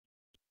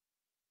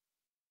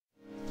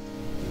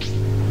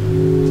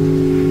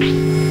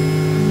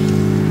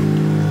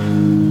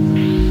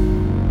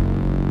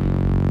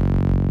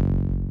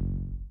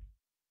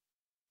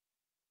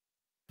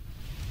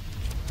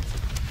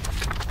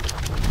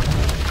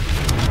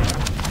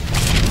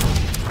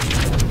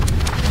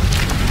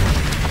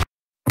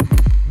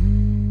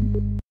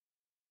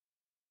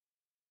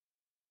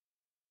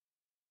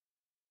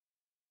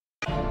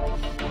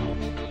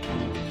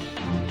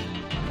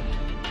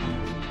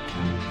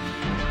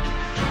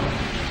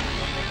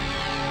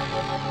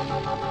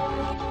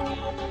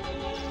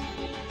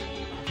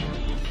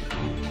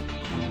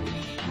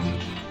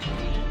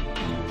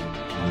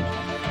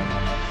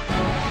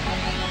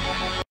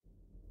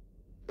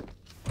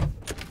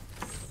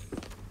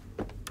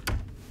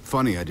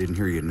Funny, I didn't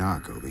hear you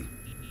knock, Obi.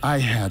 I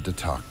had to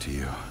talk to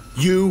you.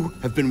 You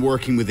have been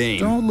working with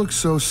AIM. Don't look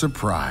so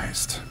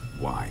surprised.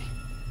 Why?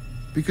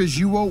 Because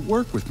you won't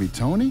work with me,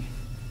 Tony.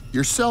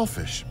 You're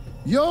selfish.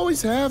 You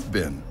always have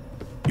been.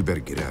 You better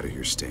get out of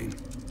here, Stain.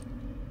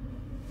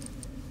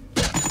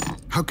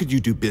 How could you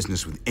do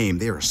business with AIM?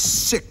 They're a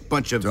sick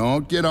bunch of...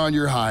 Don't get on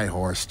your high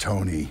horse,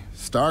 Tony.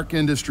 Stark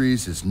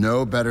Industries is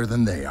no better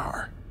than they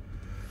are.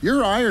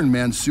 Your Iron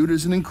Man suit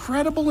is an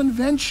incredible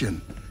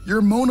invention.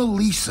 You're Mona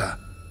Lisa,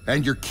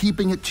 and you're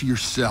keeping it to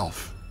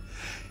yourself.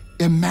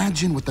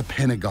 Imagine what the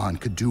Pentagon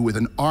could do with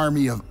an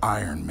army of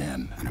Iron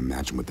Men. And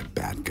imagine what the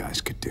bad guys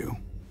could do.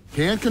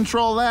 Can't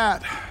control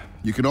that.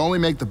 You can only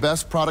make the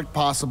best product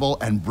possible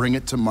and bring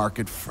it to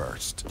market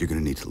first. You're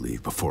gonna need to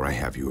leave before I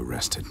have you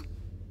arrested.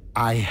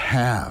 I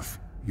have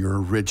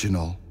your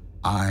original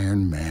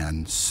Iron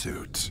Man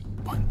suit.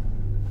 What?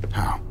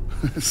 How?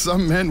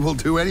 Some men will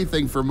do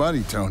anything for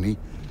money, Tony.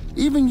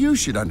 Even you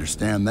should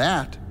understand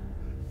that.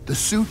 The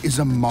suit is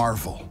a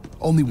marvel.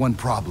 Only one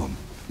problem.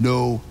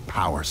 No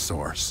power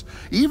source.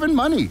 Even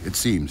money, it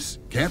seems,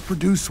 can't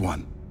produce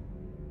one.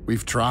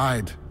 We've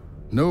tried.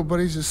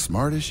 Nobody's as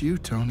smart as you,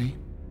 Tony.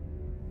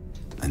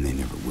 And they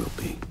never will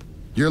be.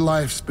 Your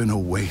life's been a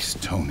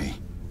waste, Tony.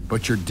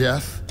 But your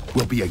death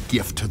will be a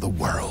gift to the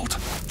world.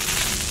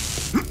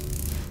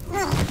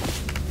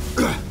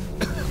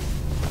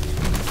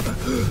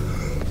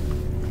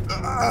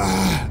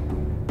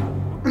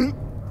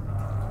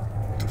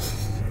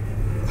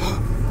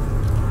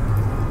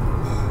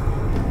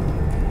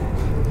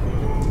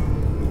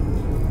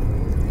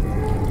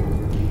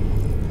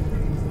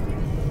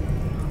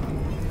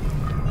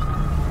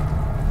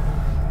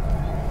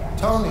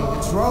 Tony,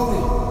 it's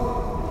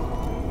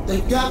Rhodey.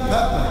 They've got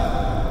Pepper.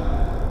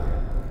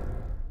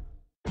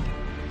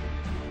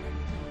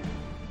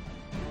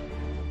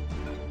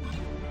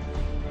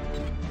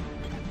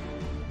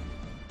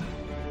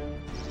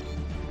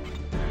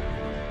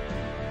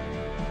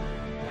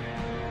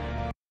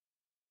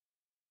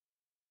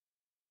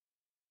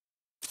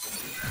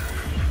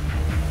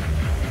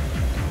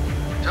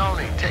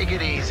 Tony, take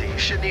it easy. You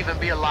shouldn't even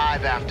be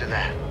alive after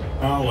that.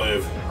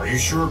 Olive, are you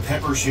sure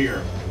Pepper's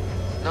here?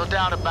 No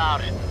doubt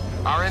about it.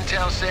 Our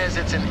intel says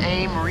it's an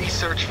AIM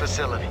research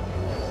facility.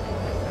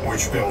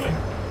 Which building?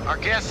 Our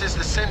guess is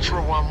the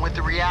central one with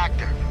the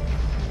reactor.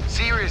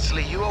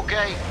 Seriously, you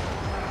okay?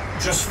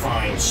 Just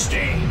fine,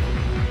 Stain.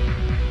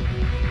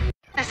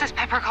 This is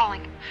Pepper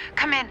calling.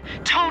 Come in.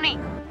 Tony!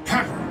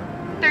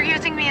 Pepper! They're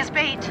using me as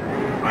bait.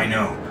 I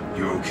know.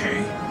 You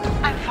okay?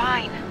 I'm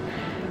fine.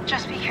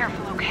 Just be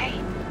careful, okay?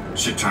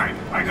 Sit tight.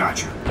 I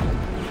got you.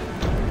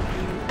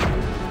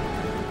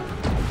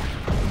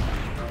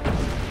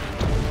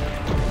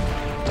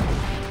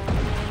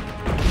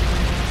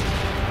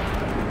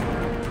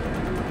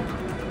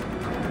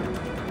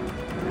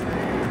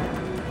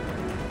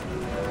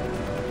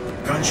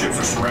 Gunships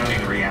are surrounding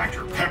the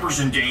reactor. Pepper's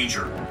in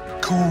danger.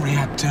 Core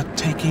reactor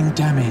taking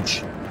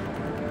damage.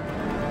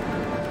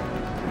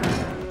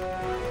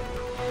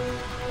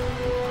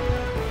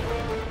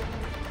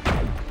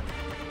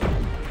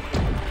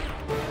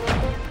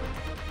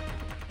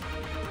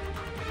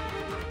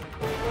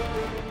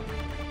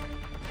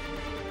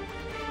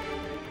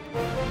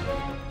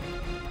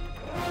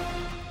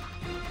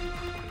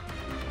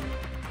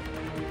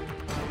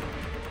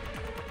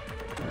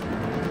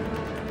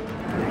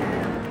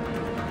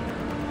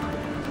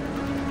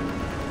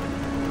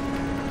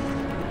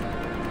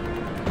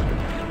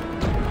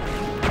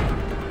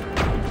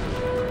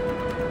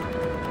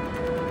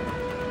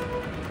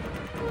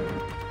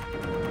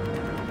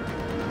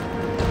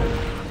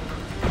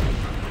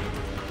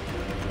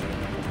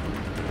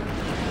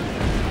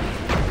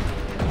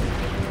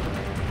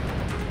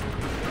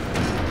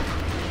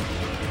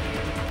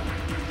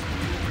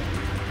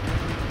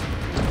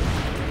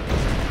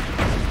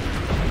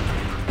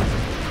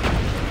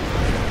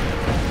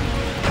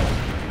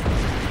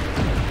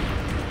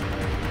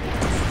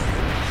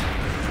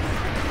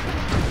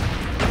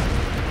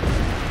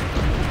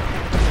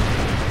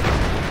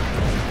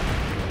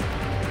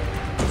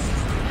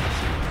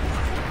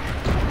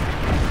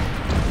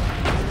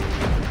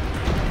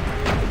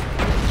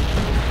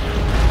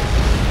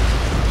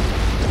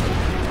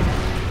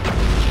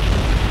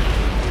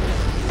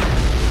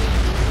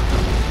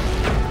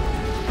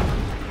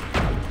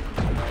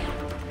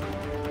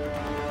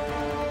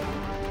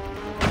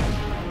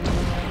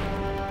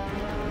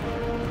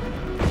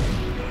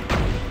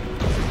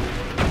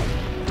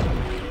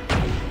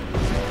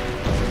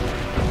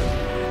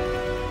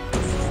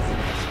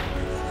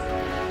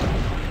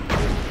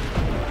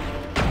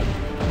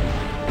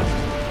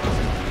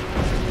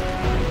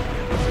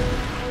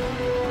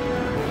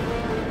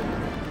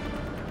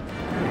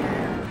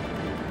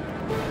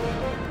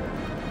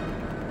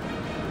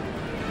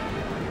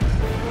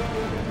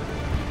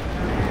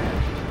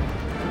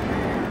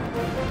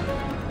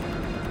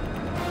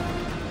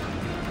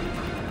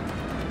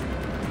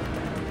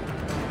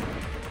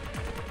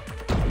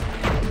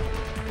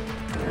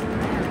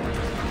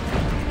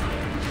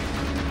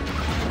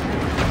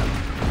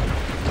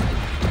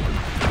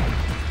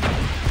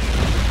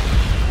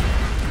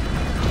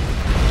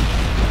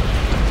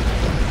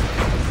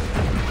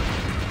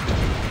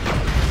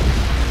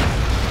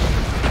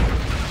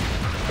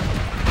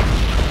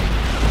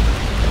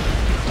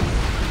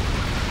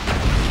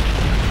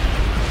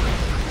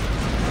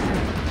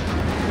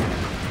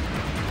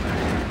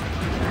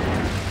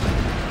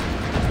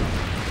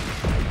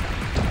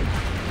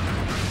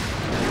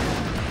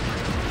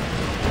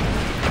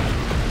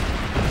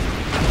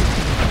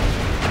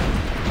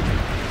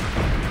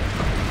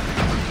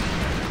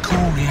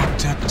 core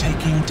reactor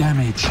taking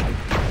damage.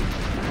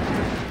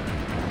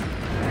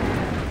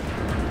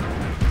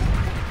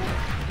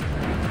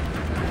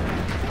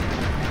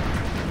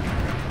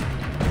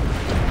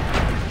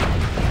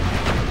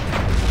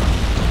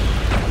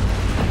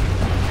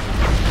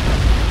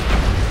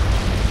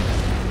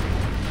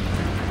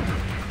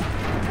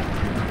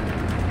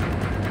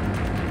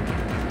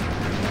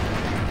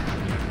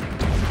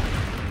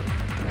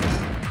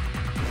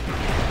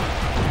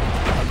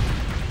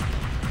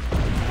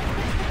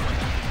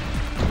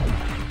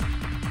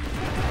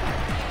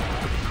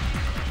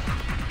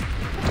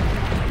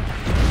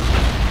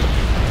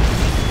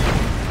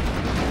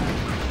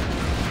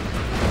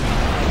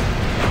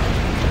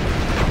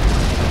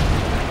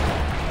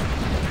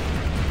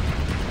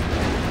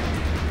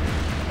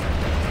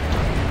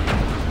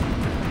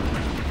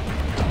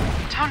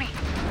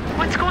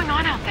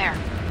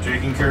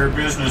 Taking care of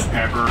business,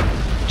 Pepper.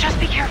 Just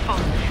be careful.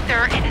 There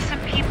are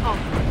innocent people.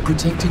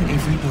 Protecting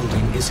every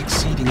building is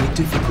exceedingly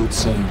difficult,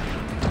 sir.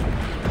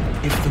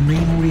 If the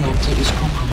main reactor is compromised,